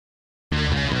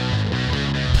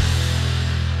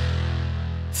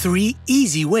3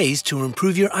 easy ways to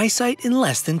improve your eyesight in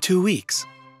less than 2 weeks.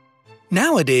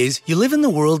 Nowadays, you live in the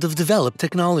world of developed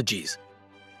technologies.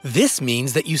 This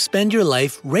means that you spend your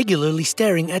life regularly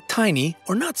staring at tiny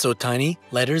or not so tiny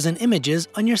letters and images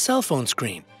on your cell phone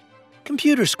screen,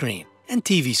 computer screen, and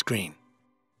TV screen.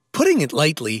 Putting it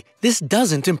lightly, this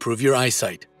doesn't improve your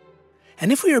eyesight.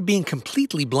 And if we are being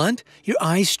completely blunt, your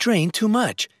eyes strain too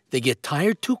much, they get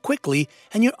tired too quickly,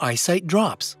 and your eyesight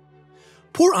drops.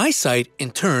 Poor eyesight, in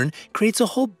turn, creates a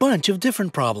whole bunch of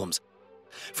different problems,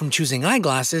 from choosing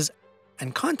eyeglasses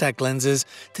and contact lenses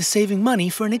to saving money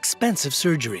for an expensive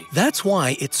surgery. That's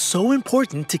why it's so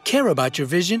important to care about your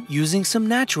vision using some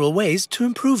natural ways to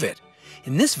improve it.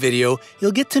 In this video,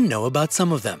 you'll get to know about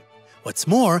some of them. What's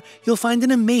more, you'll find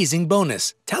an amazing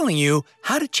bonus telling you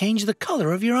how to change the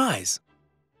color of your eyes.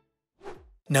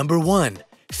 Number 1.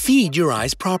 Feed your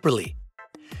eyes properly.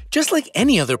 Just like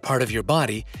any other part of your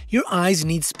body, your eyes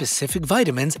need specific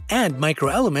vitamins and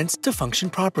microelements to function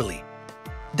properly.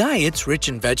 Diets rich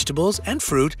in vegetables and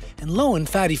fruit and low in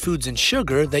fatty foods and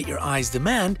sugar that your eyes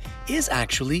demand is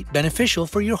actually beneficial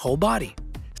for your whole body.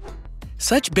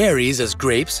 Such berries as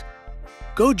grapes,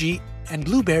 goji, and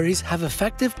blueberries have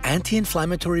effective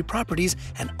anti-inflammatory properties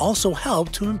and also help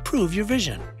to improve your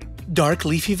vision. Dark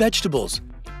leafy vegetables,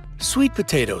 sweet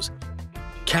potatoes,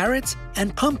 carrots,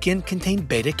 and pumpkin contain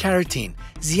beta-carotene,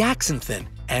 zeaxanthin,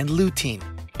 and lutein.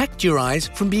 Protect your eyes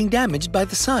from being damaged by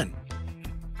the sun.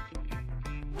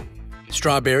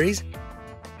 Strawberries,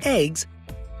 eggs,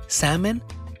 salmon,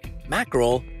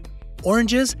 mackerel,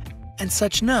 oranges, and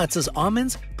such nuts as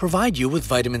almonds provide you with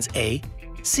vitamins A,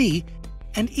 C,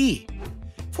 and E.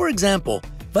 For example,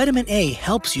 vitamin A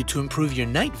helps you to improve your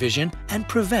night vision and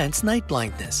prevents night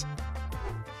blindness.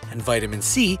 And vitamin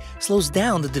C slows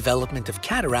down the development of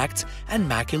cataracts and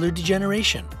macular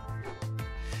degeneration.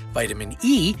 Vitamin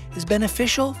E is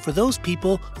beneficial for those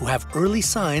people who have early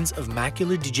signs of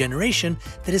macular degeneration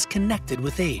that is connected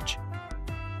with age.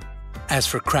 As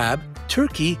for crab,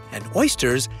 turkey, and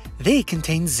oysters, they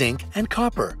contain zinc and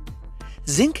copper.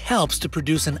 Zinc helps to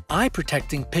produce an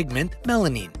eye-protecting pigment,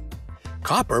 melanin.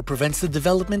 Copper prevents the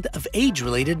development of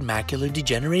age-related macular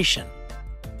degeneration.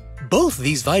 Both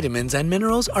these vitamins and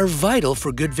minerals are vital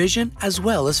for good vision as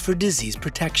well as for disease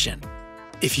protection.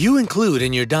 If you include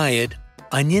in your diet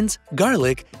onions,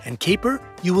 garlic, and caper,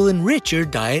 you will enrich your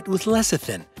diet with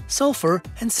lecithin, sulfur,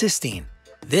 and cysteine.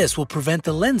 This will prevent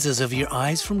the lenses of your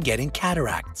eyes from getting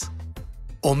cataracts.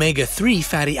 Omega-3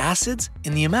 fatty acids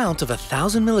in the amount of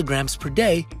 1,000 milligrams per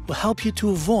day will help you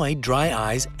to avoid dry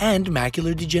eyes and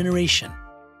macular degeneration.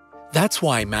 That's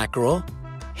why mackerel,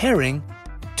 herring,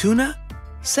 tuna,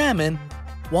 salmon,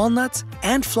 walnuts,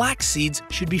 and flax seeds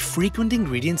should be frequent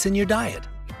ingredients in your diet.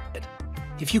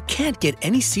 If you can't get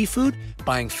any seafood,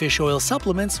 buying fish oil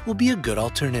supplements will be a good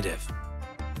alternative.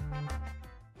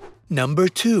 Number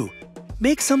 2.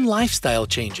 Make some lifestyle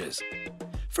changes.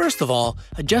 First of all,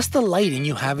 adjust the lighting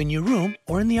you have in your room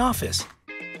or in the office.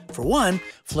 For one,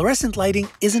 fluorescent lighting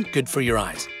isn't good for your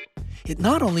eyes. It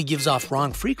not only gives off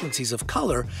wrong frequencies of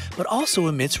color, but also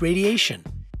emits radiation.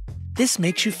 This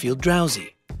makes you feel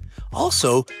drowsy.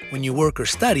 Also, when you work or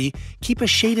study, keep a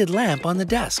shaded lamp on the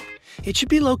desk. It should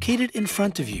be located in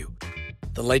front of you.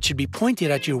 The light should be pointed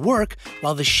at your work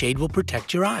while the shade will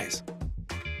protect your eyes.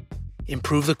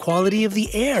 Improve the quality of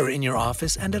the air in your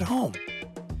office and at home.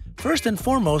 First and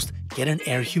foremost, get an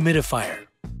air humidifier.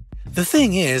 The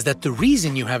thing is that the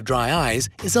reason you have dry eyes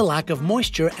is a lack of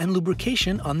moisture and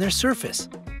lubrication on their surface.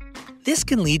 This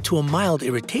can lead to a mild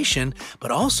irritation,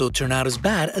 but also turn out as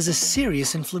bad as a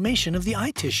serious inflammation of the eye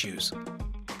tissues.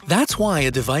 That's why a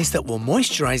device that will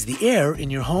moisturize the air in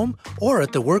your home or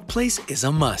at the workplace is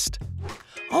a must.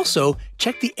 Also,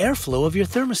 check the airflow of your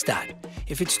thermostat.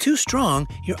 If it's too strong,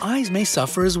 your eyes may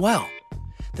suffer as well.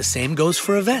 The same goes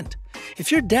for a vent.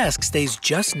 If your desk stays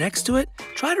just next to it,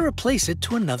 try to replace it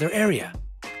to another area.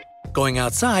 Going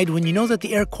outside when you know that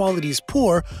the air quality is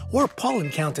poor or pollen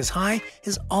count is high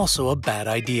is also a bad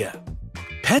idea.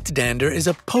 Pet dander is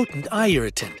a potent eye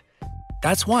irritant.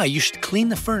 That's why you should clean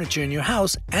the furniture in your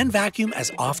house and vacuum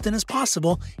as often as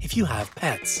possible if you have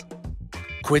pets.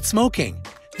 Quit smoking.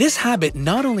 This habit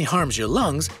not only harms your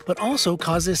lungs, but also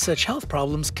causes such health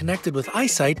problems connected with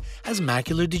eyesight as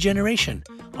macular degeneration,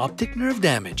 optic nerve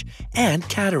damage, and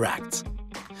cataracts.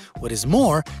 What is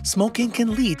more, smoking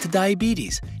can lead to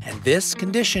diabetes, and this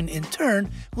condition in turn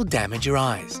will damage your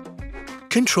eyes.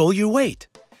 Control your weight.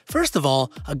 First of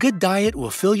all, a good diet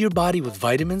will fill your body with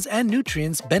vitamins and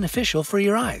nutrients beneficial for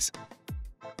your eyes.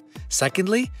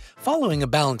 Secondly, following a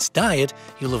balanced diet,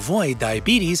 you'll avoid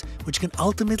diabetes, which can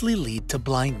ultimately lead to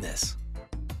blindness.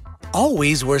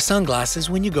 Always wear sunglasses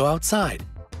when you go outside.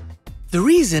 The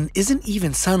reason isn't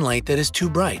even sunlight that is too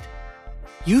bright.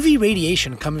 UV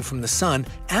radiation coming from the sun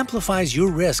amplifies your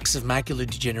risks of macular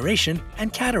degeneration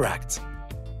and cataracts.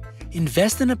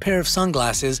 Invest in a pair of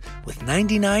sunglasses with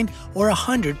 99 or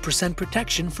 100%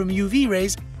 protection from UV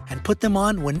rays and put them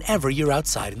on whenever you're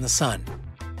outside in the sun.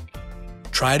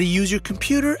 Try to use your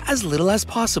computer as little as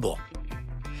possible.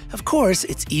 Of course,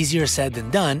 it's easier said than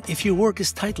done if your work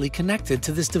is tightly connected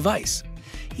to this device.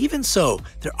 Even so,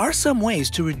 there are some ways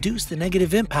to reduce the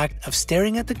negative impact of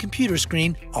staring at the computer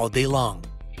screen all day long.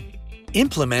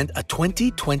 Implement a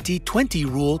 20-20-20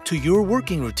 rule to your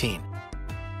working routine.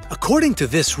 According to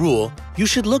this rule, you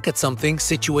should look at something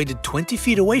situated 20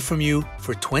 feet away from you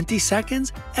for 20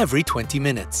 seconds every 20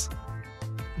 minutes.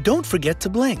 Don't forget to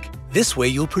blink. This way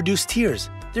you'll produce tears.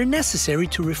 They're necessary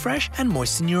to refresh and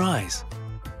moisten your eyes.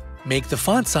 Make the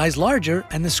font size larger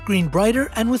and the screen brighter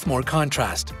and with more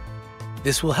contrast.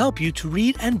 This will help you to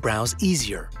read and browse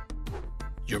easier.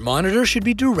 Your monitor should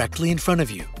be directly in front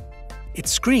of you. Its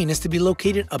screen is to be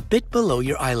located a bit below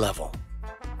your eye level.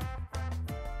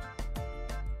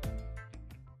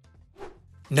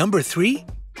 Number 3.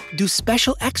 Do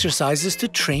special exercises to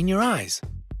train your eyes.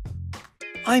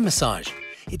 Eye massage.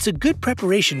 It's a good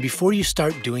preparation before you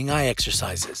start doing eye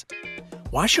exercises.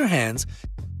 Wash your hands,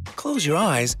 close your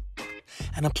eyes,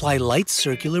 and apply light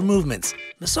circular movements,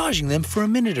 massaging them for a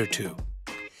minute or two.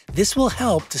 This will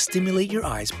help to stimulate your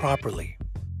eyes properly.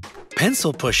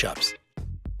 Pencil push-ups.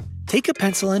 Take a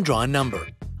pencil and draw a number,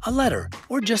 a letter,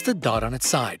 or just a dot on its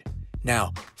side.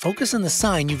 Now, focus on the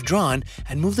sign you've drawn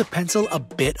and move the pencil a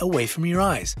bit away from your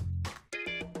eyes.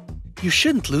 You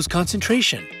shouldn't lose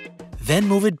concentration. Then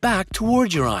move it back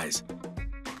towards your eyes.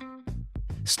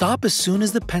 Stop as soon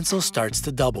as the pencil starts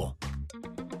to double.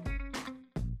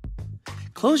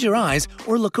 Close your eyes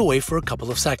or look away for a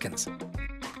couple of seconds.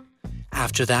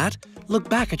 After that, look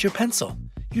back at your pencil.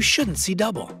 You shouldn't see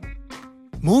double.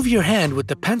 Move your hand with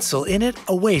the pencil in it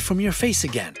away from your face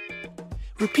again.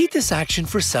 Repeat this action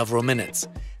for several minutes.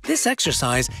 This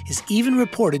exercise is even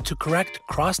reported to correct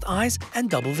crossed eyes and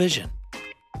double vision.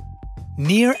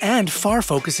 Near and far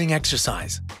focusing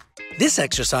exercise. This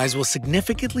exercise will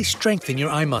significantly strengthen your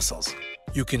eye muscles.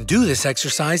 You can do this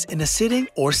exercise in a sitting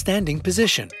or standing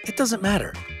position. It doesn't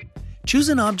matter. Choose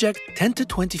an object 10 to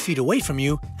 20 feet away from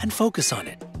you and focus on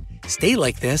it. Stay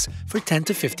like this for 10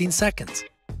 to 15 seconds.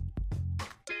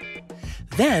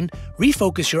 Then,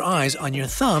 refocus your eyes on your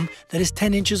thumb that is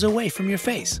 10 inches away from your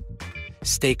face.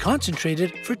 Stay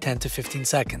concentrated for 10 to 15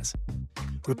 seconds.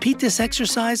 Repeat this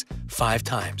exercise 5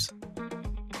 times.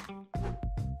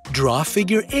 Draw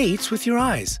figure 8s with your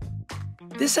eyes.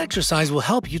 This exercise will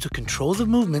help you to control the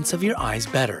movements of your eyes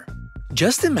better.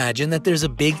 Just imagine that there's a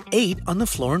big 8 on the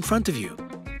floor in front of you.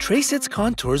 Trace its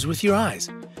contours with your eyes.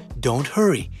 Don't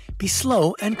hurry. Be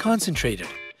slow and concentrated.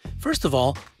 First of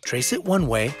all, trace it one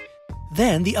way,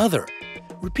 then the other.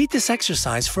 Repeat this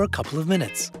exercise for a couple of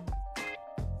minutes.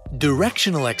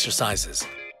 Directional exercises.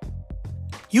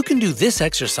 You can do this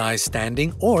exercise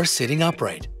standing or sitting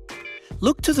upright.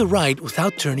 Look to the right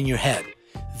without turning your head.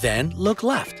 Then look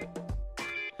left.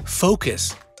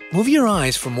 Focus. Move your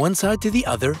eyes from one side to the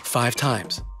other 5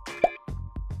 times.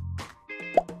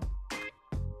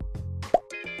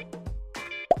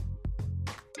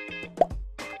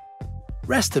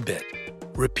 Rest a bit.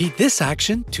 Repeat this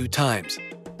action 2 times.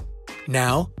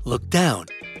 Now, look down.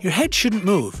 Your head shouldn't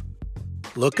move.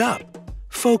 Look up.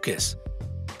 Focus.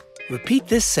 Repeat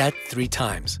this set 3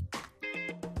 times.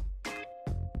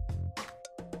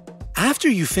 After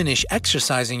you finish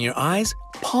exercising your eyes,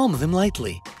 palm them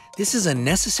lightly. This is a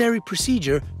necessary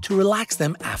procedure to relax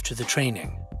them after the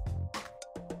training.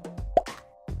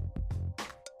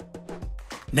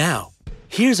 Now,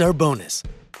 here's our bonus.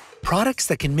 Products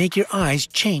that can make your eyes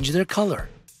change their color.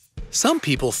 Some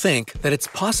people think that it's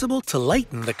possible to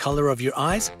lighten the color of your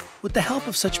eyes with the help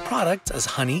of such products as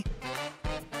honey,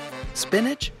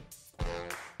 spinach,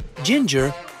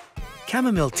 ginger,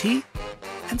 chamomile tea,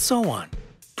 and so on.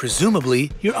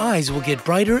 Presumably, your eyes will get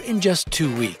brighter in just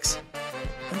 2 weeks.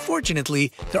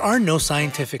 Unfortunately, there are no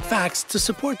scientific facts to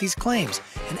support these claims,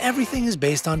 and everything is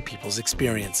based on people's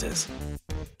experiences.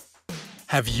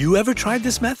 Have you ever tried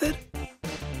this method?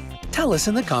 Tell us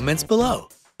in the comments below.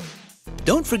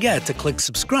 Don't forget to click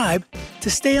subscribe to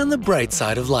stay on the bright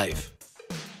side of life.